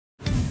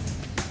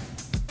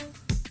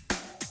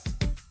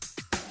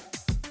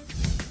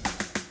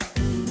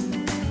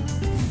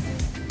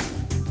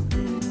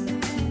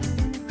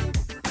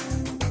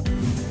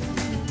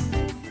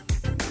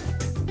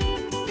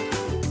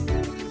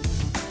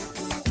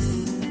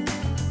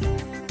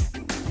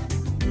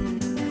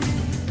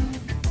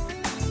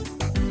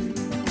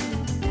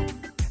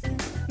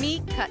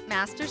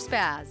Kutmaster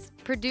Spaz,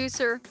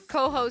 producer,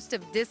 co-host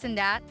of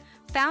Dis-N-Dat,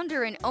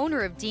 founder and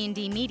owner of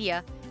D&D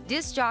Media,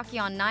 disc jockey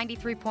on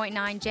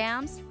 93.9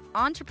 Jams,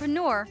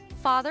 entrepreneur,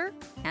 father,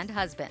 and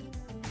husband.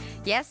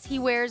 Yes, he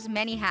wears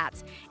many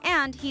hats,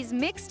 and he's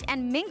mixed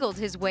and mingled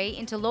his way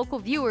into local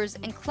viewers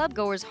and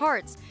clubgoers'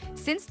 hearts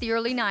since the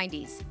early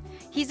 90s.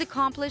 He's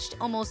accomplished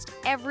almost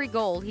every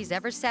goal he's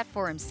ever set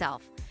for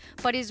himself,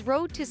 but his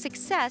road to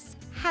success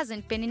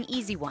hasn't been an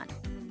easy one.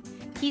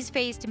 He's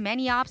faced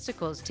many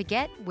obstacles to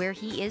get where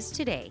he is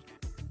today.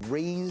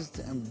 Raised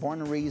and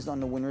born and raised on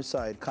the winter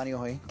side,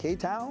 Kaneohe,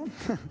 K-Town.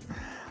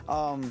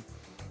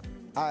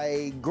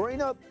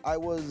 Growing up, I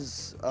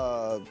was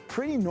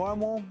pretty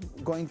normal,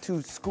 going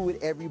to school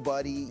with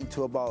everybody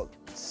until about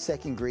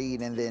second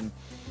grade, and then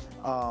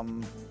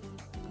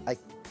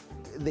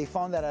they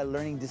found that I had a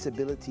learning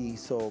disability,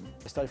 so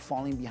I started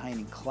falling behind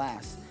in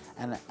class,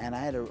 and I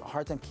had a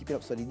hard time keeping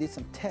up, so they did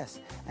some tests,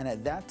 and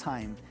at that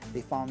time,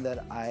 they found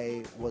that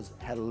I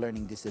had a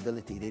learning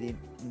disability. They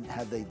didn't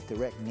have the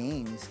direct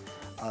names.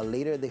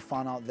 Later, they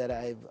found out that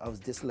I was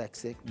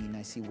dyslexic, meaning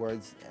I see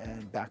words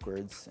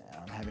backwards.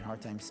 I'm having a hard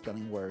time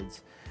spelling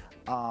words.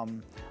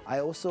 I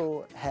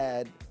also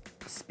had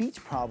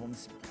speech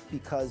problems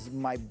because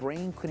my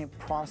brain couldn't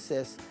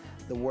process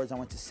the words I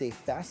wanted to say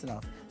fast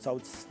enough, so I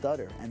would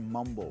stutter and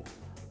mumble.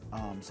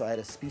 So I had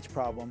a speech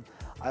problem.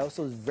 I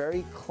also was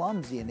very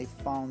clumsy, and they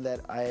found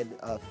that I had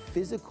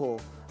physical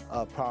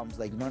problems,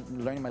 like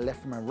learning my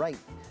left from my right.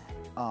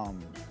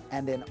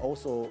 And then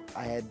also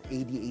I had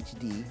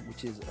ADHD,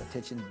 which is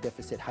attention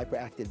deficit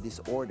hyperactive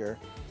disorder,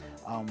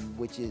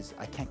 which is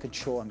I can't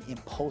control, I'm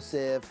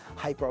impulsive,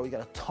 hyper, I always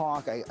gotta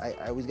talk, I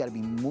always gotta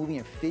be moving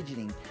and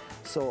fidgeting.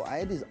 So I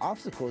had these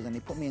obstacles, and they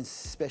put me in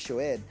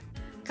special ed.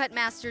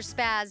 Kutmaster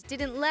Spaz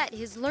didn't let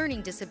his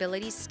learning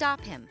disability stop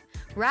him.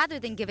 Rather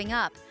than giving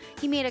up,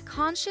 he made a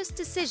conscious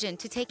decision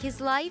to take his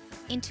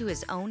life into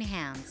his own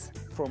hands.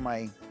 For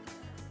my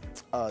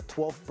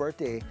 12th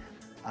birthday,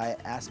 I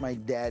asked my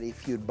dad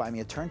if he would buy me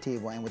a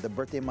turntable, and with the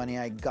birthday money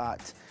I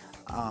got,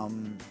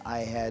 I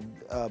had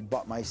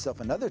bought myself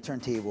another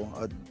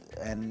turntable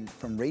and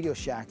from Radio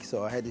Shack,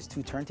 so I had these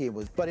two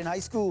turntables. But in high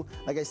school,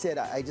 like I said,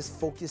 I just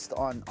focused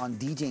on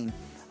DJing.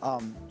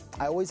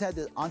 I always had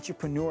the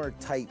entrepreneur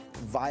type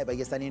vibe. I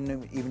guess I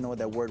didn't even know what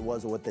that word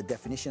was or what the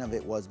definition of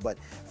it was, but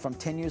from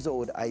 10 years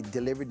old, I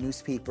delivered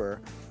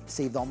newspaper,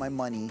 saved all my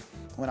money.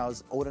 When I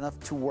was old enough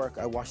to work,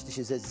 I washed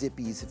dishes at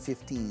Zippy's at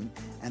 15,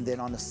 and then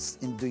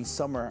during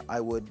summer, I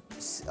would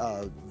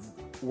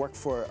work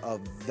for a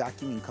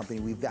vacuuming company.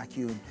 We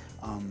vacuumed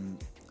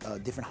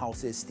different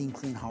houses, steam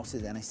clean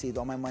houses, and I saved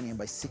all my money. And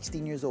by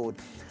 16 years old,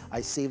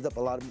 I saved up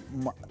a lot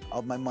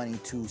of my money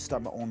to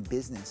start my own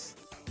business.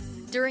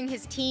 During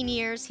his teen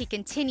years, he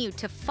continued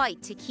to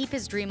fight to keep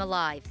his dream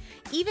alive,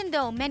 even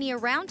though many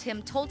around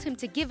him told him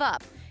to give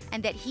up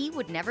and that he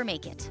would never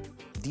make it.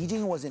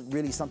 DJing wasn't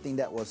really something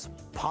that was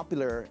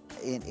popular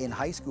in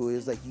high school. It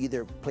was like you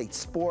either played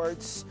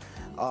sports,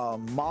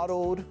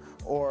 modeled,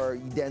 or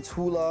you danced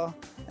hula,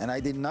 and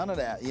I did none of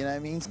that, you know what I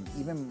mean?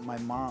 Even my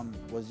mom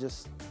was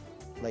just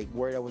like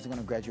worried I wasn't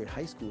gonna graduate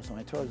high school, so when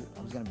I told her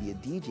I was gonna be a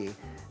DJ,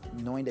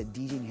 knowing that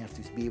DJing you have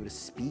to be able to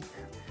speak,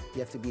 you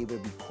have to be able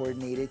to be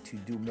coordinated to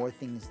do more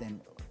things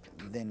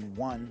than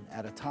one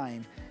at a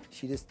time,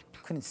 she just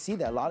couldn't see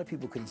that. A lot of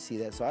people couldn't see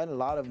that, so I had a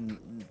lot of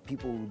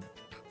people who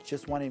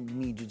just wanted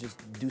me to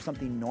just do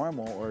something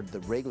normal or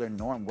the regular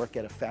norm, work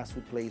at a fast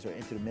food place or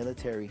enter the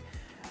military,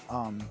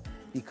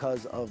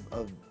 because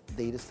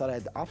they just thought I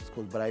had the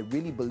obstacles. But I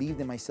really believed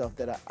in myself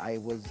that I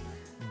was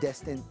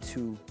destined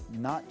to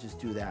not just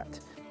do that.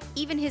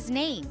 Even his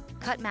name,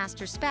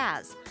 Kutmaster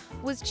Spaz,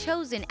 was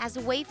chosen as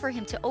a way for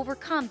him to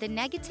overcome the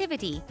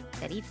negativity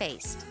that he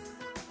faced.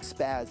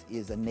 Spaz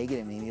is a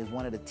negative name. It was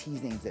one of the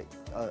tease names that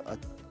a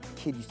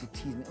kid used to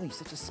tease me. Oh, you're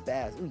such a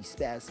spaz. Oh, you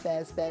spaz,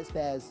 spaz, spaz,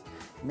 spaz,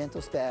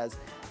 mental spaz.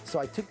 So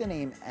I took the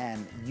name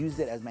and used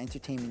it as my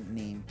entertainment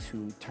name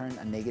to turn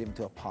a negative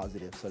into a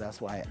positive. So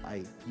that's why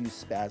I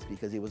used Spaz,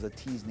 because it was a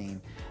tease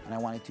name, and I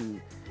wanted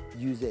to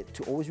use it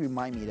to always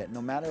remind me that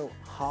no matter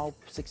how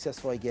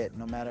successful I get,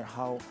 no matter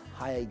how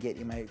high I get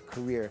in my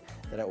career,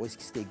 that I always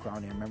stay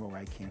grounded and remember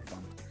where I came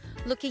from.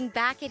 Looking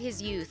back at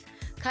his youth,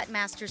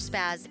 Kutmaster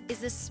Spaz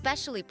is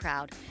especially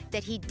proud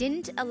that he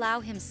didn't allow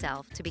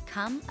himself to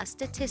become a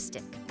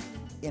statistic.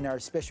 In our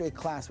special ed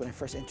class, when I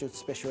first entered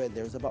special ed,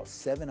 there was about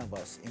 7 of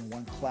us in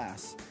one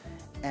class.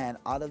 And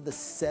out of the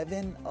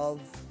 7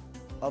 of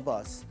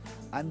us,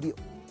 I'm the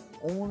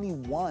only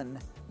one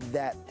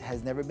that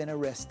has never been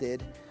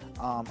arrested.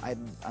 I'm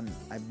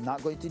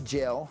not going to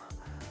jail.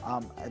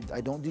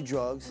 I don't do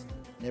drugs,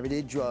 never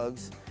did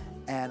drugs.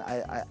 And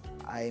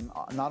I'm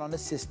not on the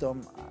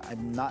system.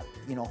 I'm not,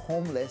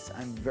 homeless.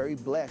 I'm very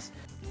blessed.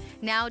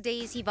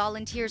 Nowadays, he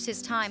volunteers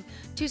his time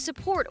to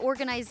support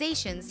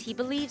organizations he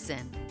believes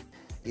in.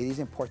 It is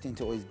important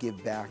to always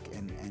give back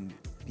and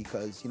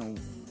because, you know,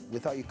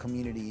 without your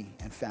community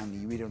and family,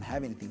 you really don't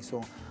have anything.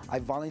 So I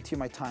volunteer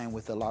my time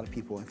with a lot of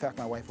people. In fact,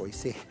 my wife always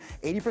say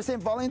 80%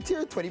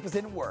 volunteer,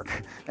 20% work.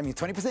 I mean,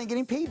 20%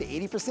 getting paid,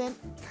 80%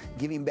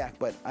 giving back.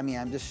 But I mean,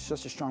 I'm just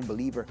such a strong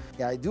believer.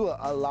 Yeah, I do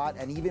a lot,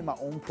 and even my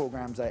own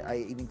programs,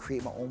 I even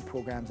create my own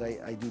programs.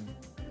 I do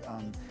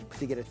put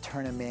together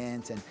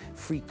tournaments and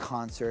free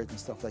concerts and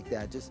stuff like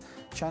that. Just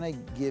trying to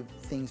give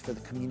things for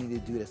the community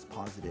to do that's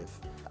positive.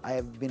 I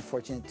have been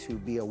fortunate to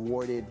be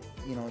awarded,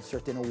 you know,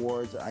 certain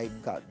awards. I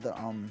got the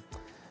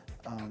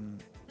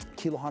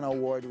Kilohana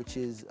Award, which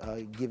is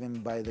given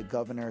by the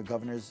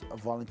Governor's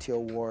Volunteer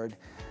Award.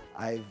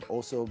 I've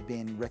also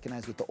been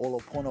recognized with the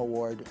Olopono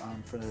Award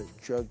for the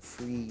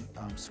drug-free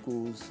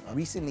schools.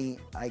 Recently,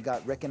 I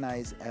got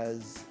recognized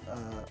as,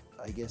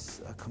 I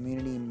guess, a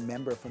community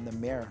member from the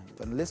mayor.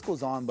 But the list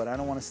goes on, but I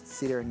don't want to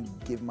sit there and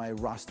give my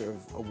roster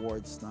of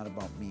awards. It's not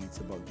about me, it's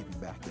about giving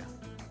back, yeah.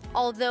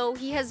 Although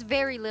he has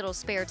very little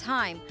spare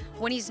time,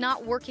 when he's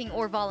not working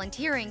or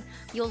volunteering,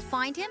 you'll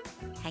find him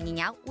hanging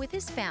out with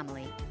his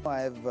family. I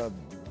have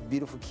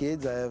beautiful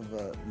kids. I have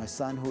my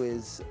son who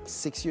is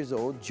 6 years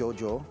old,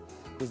 Jojo,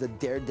 who's a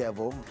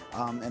daredevil.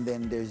 And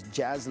then there's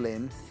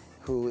Jaslyn,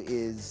 who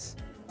is,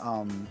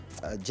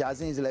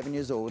 Jaslyn is 11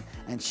 years old,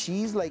 and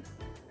she's like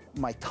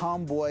my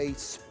tomboy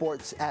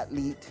sports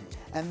athlete.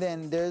 And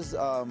then there's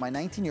my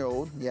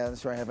 19-year-old, yeah,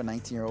 that's right, I have a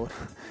 19-year-old,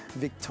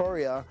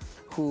 Victoria,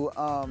 who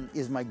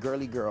is my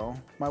girly girl.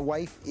 My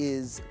wife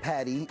is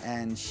Patty,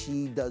 and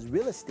she does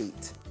real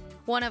estate.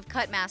 One of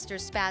Kutmaster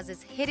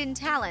Spaz's hidden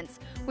talents,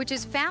 which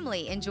his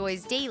family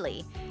enjoys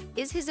daily,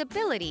 is his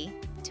ability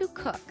to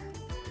cook.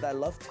 I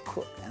love to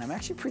cook, and I'm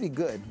actually pretty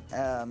good.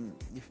 A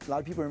lot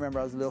of people remember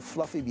I was a little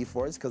fluffy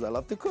before. It's because I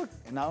love to cook,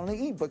 and not only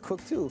eat, but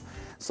cook too.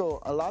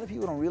 So a lot of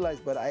people don't realize,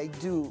 but I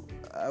do,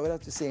 I would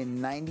have to say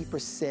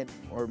 90%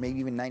 or maybe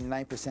even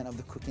 99% of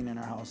the cooking in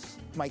our house.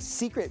 My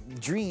secret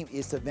dream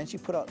is to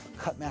eventually put out a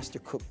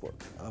Kutmaster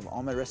cookbook of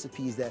all my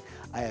recipes that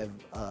I have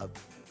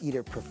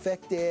either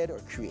perfected or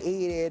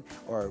created,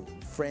 or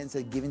friends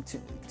have given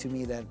to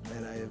me that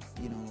I have,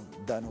 you know,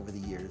 done over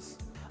the years.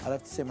 I'd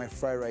have to say my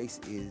fried rice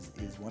is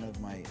one of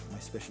my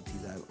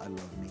specialties I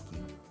love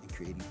making and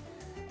creating.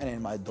 And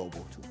then my adobo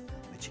too,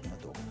 my chicken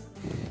adobo.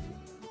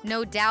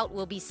 No doubt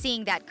we'll be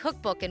seeing that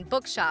cookbook in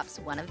bookshops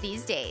one of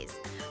these days.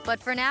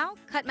 But for now,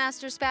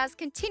 Kutmaster Spaz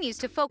continues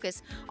to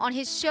focus on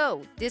his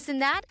show,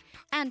 Dis-N-Dat,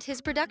 and his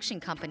production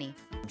company.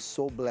 I'm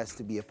so blessed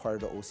to be a part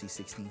of the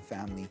OC16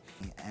 family,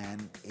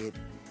 and it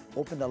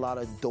opened a lot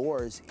of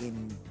doors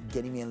in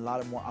getting me a lot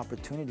of more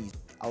opportunities.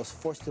 I was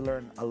forced to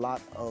learn a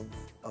lot of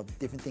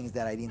different things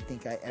that I didn't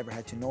think I ever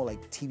had to know,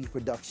 like TV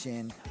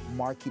production,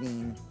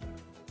 marketing,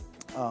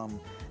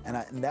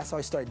 and that's how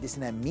I started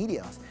Dis-N-Dat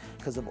Media.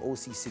 Because of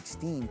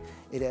OC16,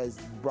 it has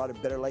brought a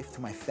better life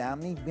to my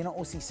family. Being on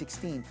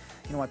OC16, you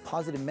know, my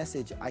positive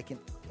message, I can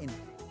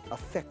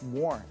affect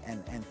more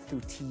and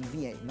through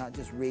TV, not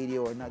just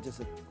radio or not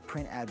just a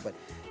print ad, but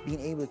being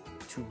able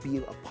to be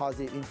a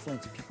positive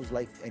influence in people's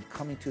life and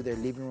coming to their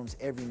living rooms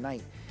every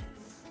night.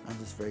 I'm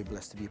just very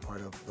blessed to be a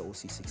part of the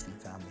OC16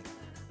 family.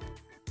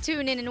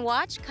 Tune in and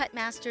watch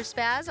Kutmaster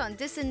Spaz on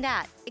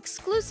Dis-N-Dat,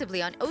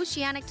 exclusively on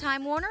Oceanic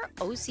Time Warner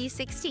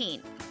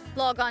OC16.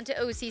 Log on to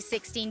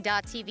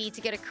OC16.tv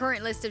to get a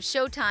current list of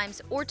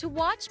showtimes or to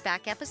watch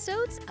back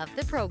episodes of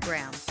the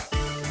program.